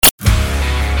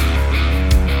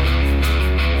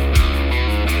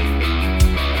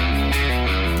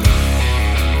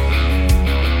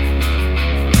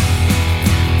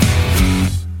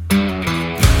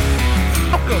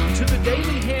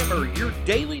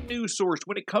only news source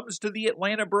when it comes to the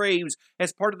Atlanta Braves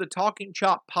as part of the Talking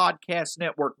Chop Podcast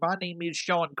Network. My name is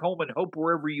Sean Coleman. Hope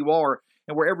wherever you are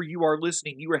and wherever you are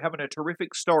listening, you are having a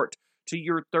terrific start to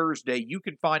your Thursday. You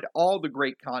can find all the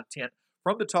great content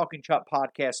from the Talking Chop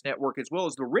Podcast Network as well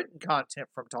as the written content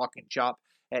from Talking Chop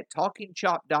at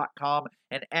TalkingChop.com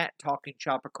and at Talking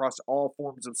Chop across all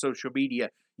forms of social media.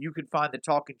 You can find the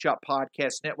Talking Chop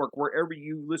Podcast Network wherever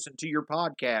you listen to your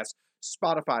podcasts.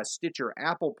 Spotify, Stitcher,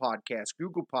 Apple Podcasts,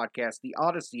 Google Podcasts, the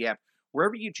Odyssey app.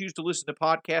 Wherever you choose to listen to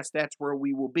podcasts, that's where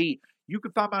we will be. You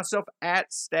can find myself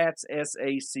at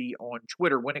StatsSAC on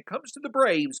Twitter. When it comes to the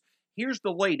Braves, here's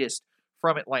the latest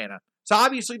from Atlanta. So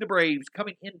obviously the Braves,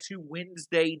 coming into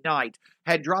Wednesday night,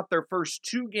 had dropped their first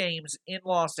two games in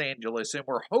Los Angeles and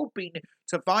were hoping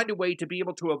to find a way to be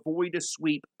able to avoid a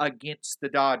sweep against the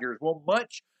Dodgers. Well,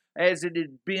 much as it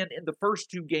had been in the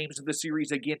first two games of the series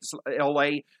against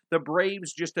L.A., the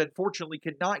Braves just unfortunately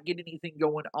could not get anything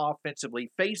going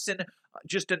offensively. Facing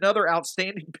just another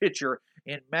outstanding pitcher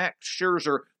in Max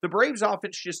Scherzer, the Braves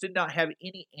offense just did not have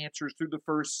any answers through the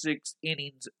first 6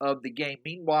 innings of the game.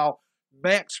 Meanwhile,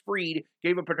 Max Fried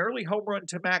gave up an early home run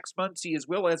to Max Muncy as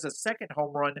well as a second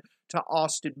home run to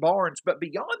Austin Barnes. But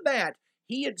beyond that,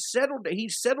 he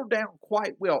settled down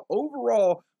quite well.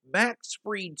 Overall, Max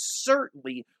Fried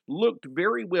certainly looked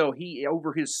very well. He,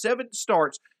 over his 7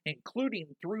 starts,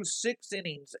 including through 6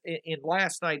 innings in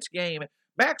last night's game,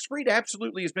 Max Fried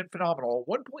absolutely has been phenomenal.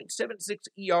 1.76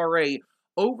 ERA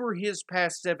over his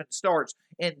past 7 starts,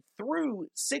 and through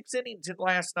 6 innings in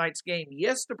last night's game.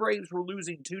 Yes, the Braves were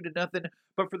losing 2-0,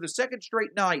 but for the second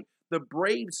straight night, the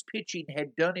Braves pitching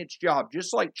had done its job.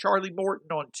 Just like Charlie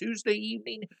Morton on Tuesday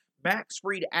evening, Max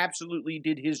Fried absolutely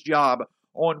did his job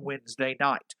on Wednesday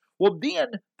night. Well, then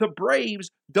the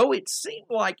Braves, though it seemed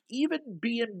like even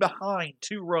being behind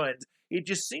 2 runs, it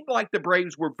just seemed like the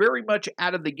Braves were very much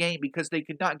out of the game because they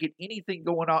could not get anything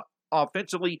going on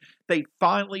offensively. They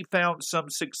finally found some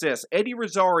success. Eddie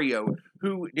Rosario,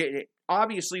 who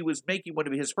obviously was making one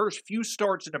of his first few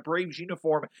starts in a Braves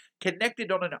uniform,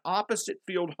 connected on an opposite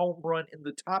field home run in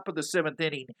the top of the 7th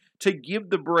inning to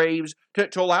give the Braves, to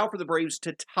allow for the Braves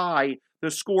to tie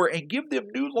the score and give them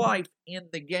new life in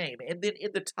the game. And then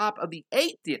in the top of the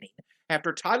 8th inning,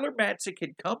 after Tyler Matzek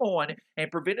had come on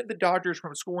and prevented the Dodgers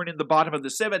from scoring in the bottom of the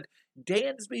 7th,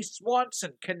 Dansby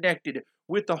Swanson connected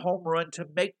with the home run to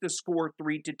make the score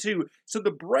 3-2. So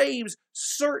the Braves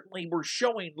certainly were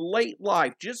showing late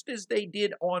life, just as they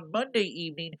did on Monday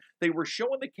evening. They were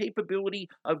showing the capability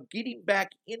of getting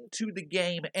back into the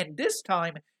game, and this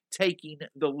time taking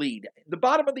the lead. The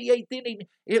bottom of the 8th inning,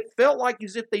 it felt like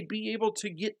as if they'd be able to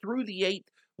get through the 8th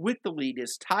with the lead,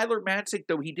 as Tyler Matzek,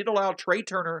 though he did allow Trey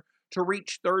Turner to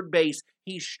reach third base,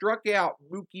 he struck out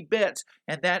Mookie Betts,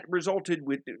 and that resulted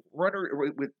with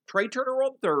Trey Turner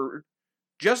on third,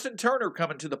 Justin Turner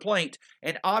coming to the plate,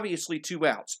 and obviously 2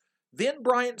 outs. Then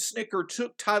Brian Snitker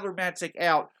took Tyler Matzek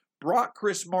out, brought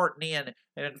Chris Martin in,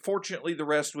 and unfortunately the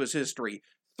rest was history.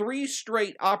 3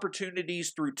 straight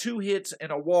opportunities through 2 hits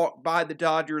and a walk by the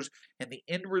Dodgers, and the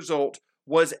end result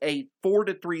was a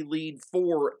 4-3 lead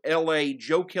for L.A.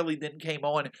 Joe Kelly then came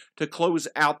on to close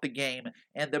out the game,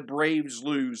 and the Braves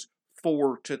lose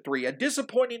 4-3.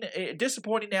 A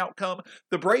disappointing outcome.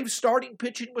 The Braves starting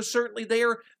pitching was certainly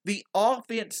there. The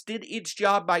offense did its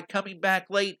job by coming back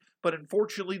late, but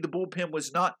unfortunately the bullpen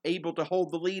was not able to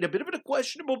hold the lead. A bit of a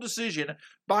questionable decision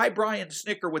by Brian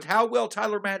Snitker with how well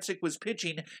Tyler Matzek was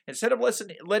pitching. Instead of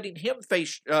letting him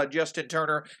face Justin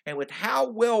Turner, and with how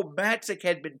well Matzek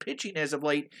had been pitching as of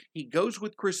late, he goes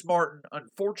with Chris Martin.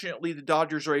 Unfortunately, the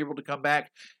Dodgers are able to come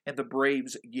back, and the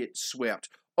Braves get swept.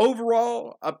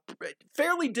 Overall, a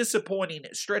fairly disappointing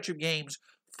stretch of games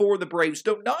for the Braves,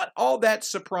 though not all that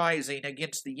surprising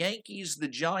against the Yankees, the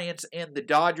Giants, and the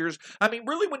Dodgers. I mean,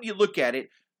 really, when you look at it,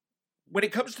 when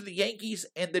it comes to the Yankees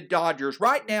and the Dodgers,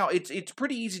 right now it's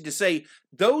pretty easy to say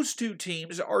those 2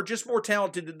 teams are just more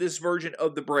talented than this version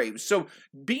of the Braves. So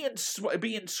being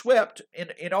swept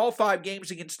in all 5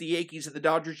 games against the Yankees and the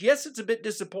Dodgers, yes, it's a bit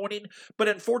disappointing, but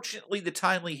unfortunately the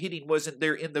timely hitting wasn't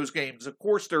there in those games. Of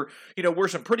course, there were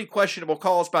some pretty questionable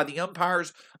calls by the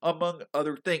umpires, among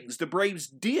other things. The Braves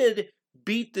did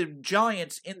beat the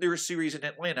Giants in their series in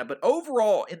Atlanta. But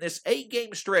overall, in this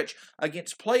 8-game stretch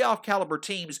against playoff caliber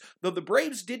teams, though the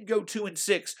Braves did go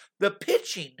 2-6, the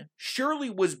pitching surely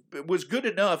was good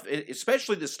enough,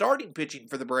 especially the starting pitching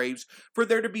for the Braves, for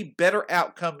there to be better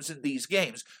outcomes in these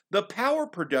games. The power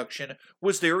production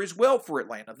was there as well for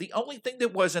Atlanta. The only thing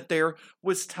that wasn't there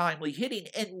was timely hitting.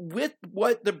 And with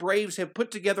what the Braves have put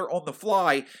together on the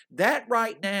fly, that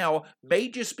right now may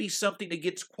just be something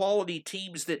against quality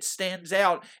teams that stand stands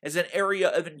out as an area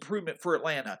of improvement for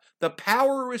Atlanta. The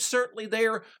power is certainly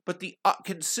there, but the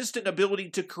consistent ability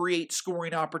to create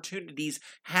scoring opportunities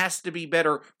has to be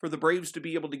better for the Braves to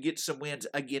be able to get some wins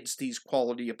against these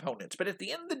quality opponents. But at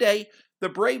the end of the day, the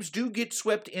Braves do get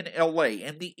swept in LA,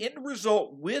 and the end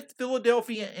result with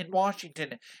Philadelphia and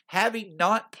Washington having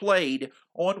not played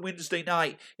on Wednesday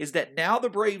night is that now the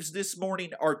Braves this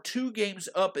morning are 2 games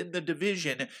up in the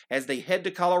division as they head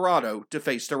to Colorado to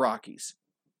face the Rockies.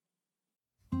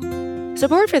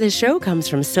 Support for this show comes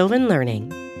from Sylvan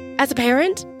Learning. As a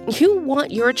parent, you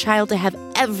want your child to have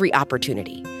every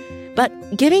opportunity,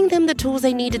 but giving them the tools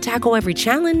they need to tackle every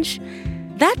challenge,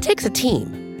 that takes a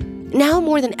team. Now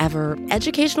more than ever,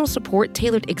 educational support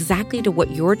tailored exactly to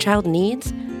what your child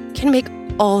needs can make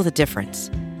all the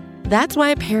difference. That's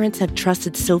why parents have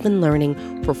trusted Sylvan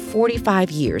Learning for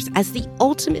 45 years as the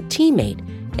ultimate teammate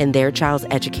in their child's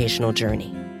educational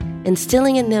journey,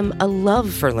 instilling in them a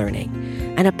love for learning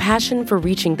and a passion for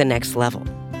reaching the next level.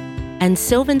 And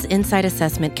Sylvan's Insight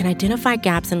Assessment can identify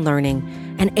gaps in learning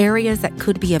and areas that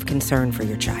could be of concern for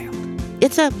your child.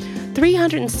 It's a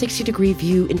 360-degree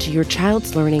view into your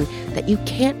child's learning that you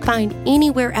can't find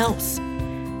anywhere else,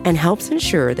 and helps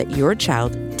ensure that your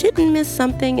child didn't miss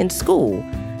something in school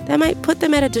that might put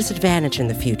them at a disadvantage in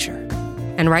the future.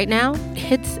 And right now,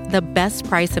 it's the best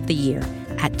price of the year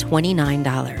at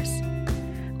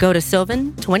 $29. Go to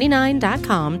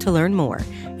sylvan29.com to learn more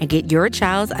and get your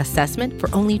child's assessment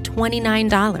for only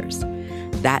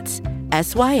 $29. That's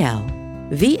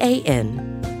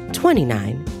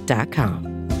SYLVAN29.com.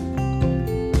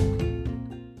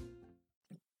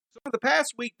 For the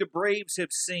past week, the Braves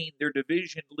have seen their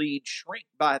division lead shrink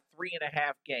by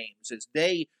 3.5 games as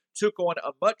they took on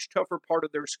a much tougher part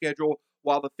of their schedule,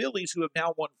 while the Phillies, who have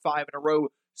now won 5 in a row,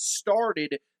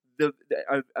 started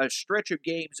a stretch of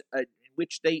games in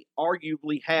which they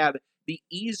arguably have the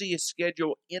easiest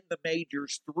schedule in the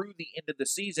majors through the end of the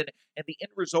season, and the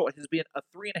end result has been a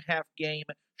 3.5 game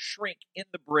shrink in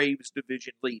the Braves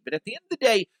division lead. But at the end of the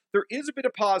day, there is a bit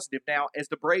of positive now as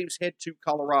the Braves head to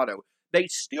Colorado. They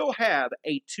still have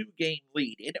a 2-game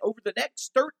lead. And over the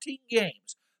next 13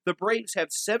 games, the Braves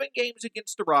have 7 games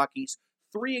against the Rockies,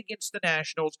 3 against the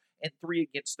Nationals, and 3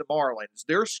 against the Marlins.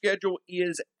 Their schedule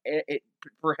is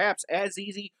perhaps as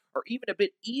easy or even a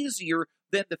bit easier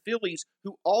than the Phillies,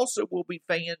 who also will be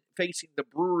facing the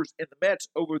Brewers and the Mets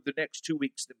over the next 2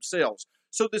 weeks themselves.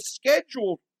 So the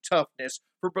schedule toughness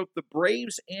for both the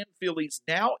Braves and Phillies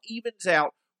now evens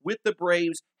out, with the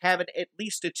Braves having at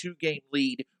least a 2-game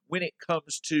lead when it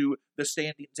comes to the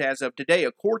standings as of today.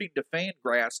 According to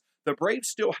Fangraphs, the Braves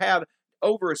still have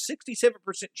over a 67%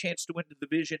 chance to win the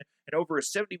division and over a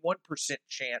 71%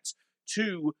 chance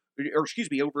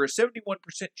over a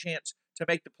 71% chance to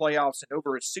make the playoffs and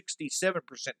over a 67%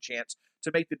 chance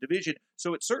to make the division.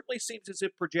 So it certainly seems as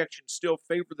if projections still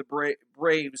favor the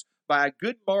Braves by a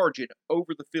good margin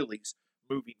over the Phillies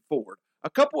moving forward. A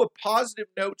couple of positive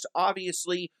notes,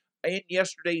 obviously, in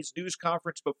yesterday's news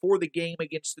conference before the game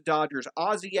against the Dodgers.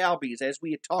 Ozzie Albies, as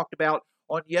we had talked about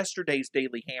on yesterday's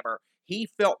Daily Hammer, he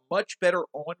felt much better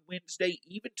on Wednesday,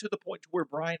 even to the point where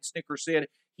Brian Snitker said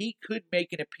he could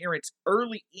make an appearance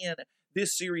early in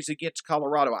this series against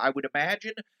Colorado. I would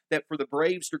imagine that for the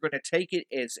Braves, they're going to take it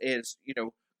as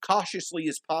cautiously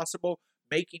as possible,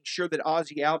 making sure that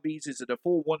Ozzie Albies is at a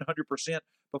full 100%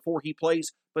 before he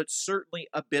plays, but certainly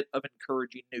a bit of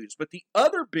encouraging news. But the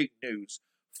other big news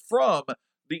from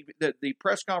the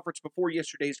press conference before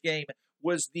yesterday's game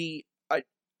was the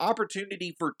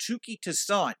opportunity for Touki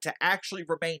Toussaint to actually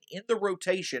remain in the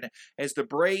rotation, as the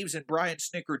Braves and Brian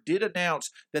Snitker did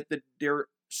announce that they're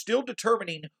still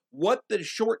determining what the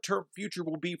short-term future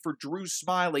will be for Drew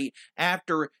Smyly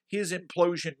after his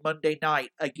implosion Monday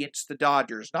night against the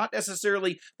Dodgers. Not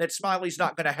necessarily that Smiley's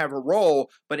not going to have a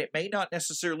role, but it may not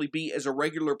necessarily be as a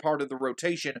regular part of the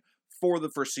rotation for the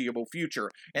foreseeable future.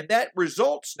 And that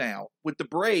results now with the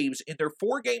Braves in their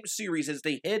 4-game series as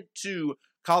they head to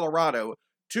Colorado.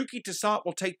 Touki Toussaint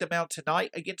will take them out tonight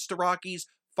against the Rockies,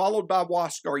 followed by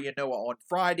Huascar Ynoa on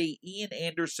Friday, Ian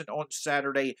Anderson on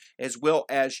Saturday, as well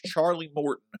as Charlie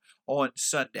Morton on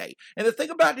Sunday. And the thing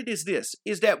about it is this,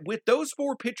 is that with those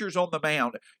 4 pitchers on the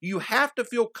mound, you have to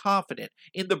feel confident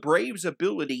in the Braves'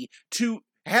 ability to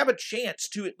have a chance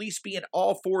to at least be in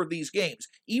all 4 of these games,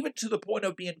 even to the point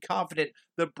of being confident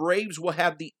the Braves will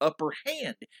have the upper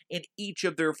hand in each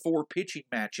of their 4 pitching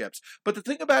matchups. But the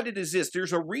thing about it is this,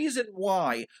 there's a reason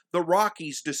why the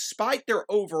Rockies, despite their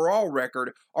overall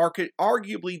record, are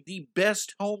arguably the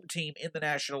best home team in the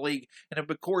National League. And of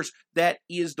course, that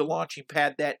is the launching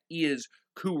pad, that is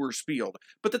Coors Field.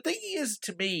 But the thing is,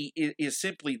 to me, is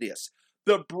simply this.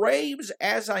 The Braves,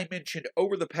 as I mentioned,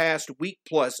 over the past week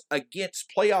plus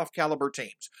against playoff caliber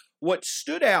teams, what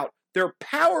stood out, their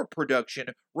power production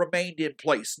remained in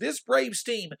place. This Braves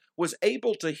team was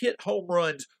able to hit home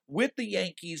runs with the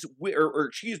Yankees, with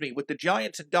the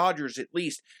Giants and Dodgers at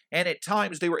least, and at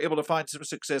times they were able to find some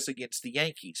success against the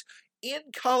Yankees. In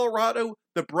Colorado,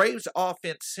 the Braves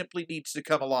offense simply needs to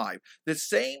come alive. The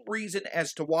same reason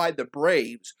as to why the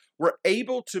Braves were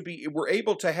able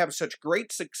to have such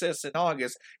great success in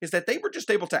August is that they were just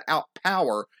able to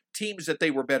outpower teams that they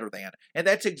were better than. And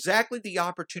that's exactly the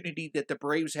opportunity that the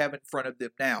Braves have in front of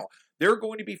them now. They're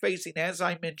going to be facing, as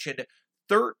I mentioned,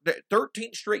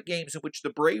 13 straight games in which the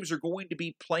Braves are going to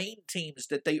be playing teams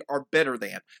that they are better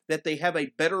than, that they have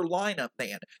a better lineup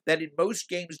than, that in most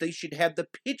games they should have the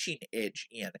pitching edge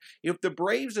in. If the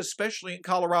Braves, especially in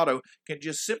Colorado, can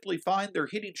just simply find their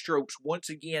hitting strokes once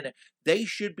again, they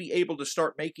should be able to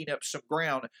start making up some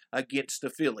ground against the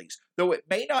Phillies. Though it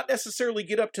may not necessarily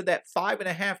get up to that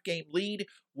 5.5 game lead,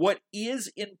 what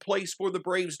is in place for the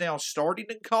Braves now, starting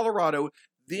in Colorado,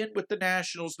 then with the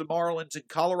Nationals, the Marlins, and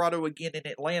Colorado again in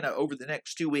Atlanta over the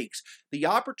next 2 weeks. The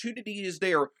opportunity is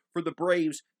there for the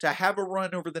Braves to have a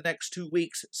run over the next 2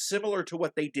 weeks, similar to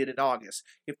what they did in August.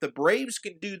 If the Braves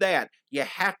can do that, you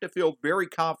have to feel very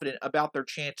confident about their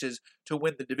chances to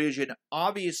win the division.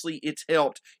 Obviously, it's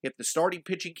helped if the starting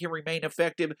pitching can remain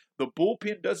effective, the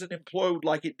bullpen doesn't implode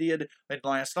like it did in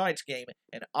last night's game,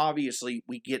 and obviously,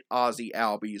 we get Ozzie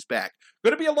Albies back.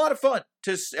 Going to be a lot of fun.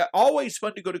 Always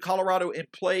fun to go to Colorado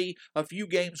and play a few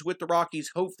games with the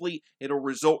Rockies. Hopefully, it'll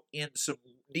result in some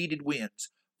needed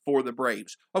wins for the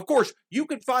Braves. Of course, you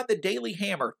can find the Daily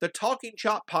Hammer, the Talking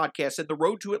Chop podcast, and the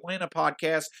Road to Atlanta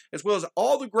podcast, as well as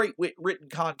all the great written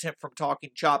content from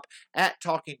Talking Chop at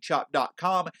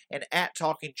TalkingChop.com and at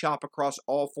Talking Chop across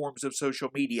all forms of social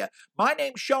media. My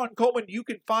name's Sean Coleman. You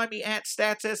can find me at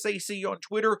StatsSAC on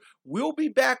Twitter. We'll be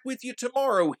back with you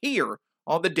tomorrow here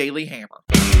on the Daily Hammer.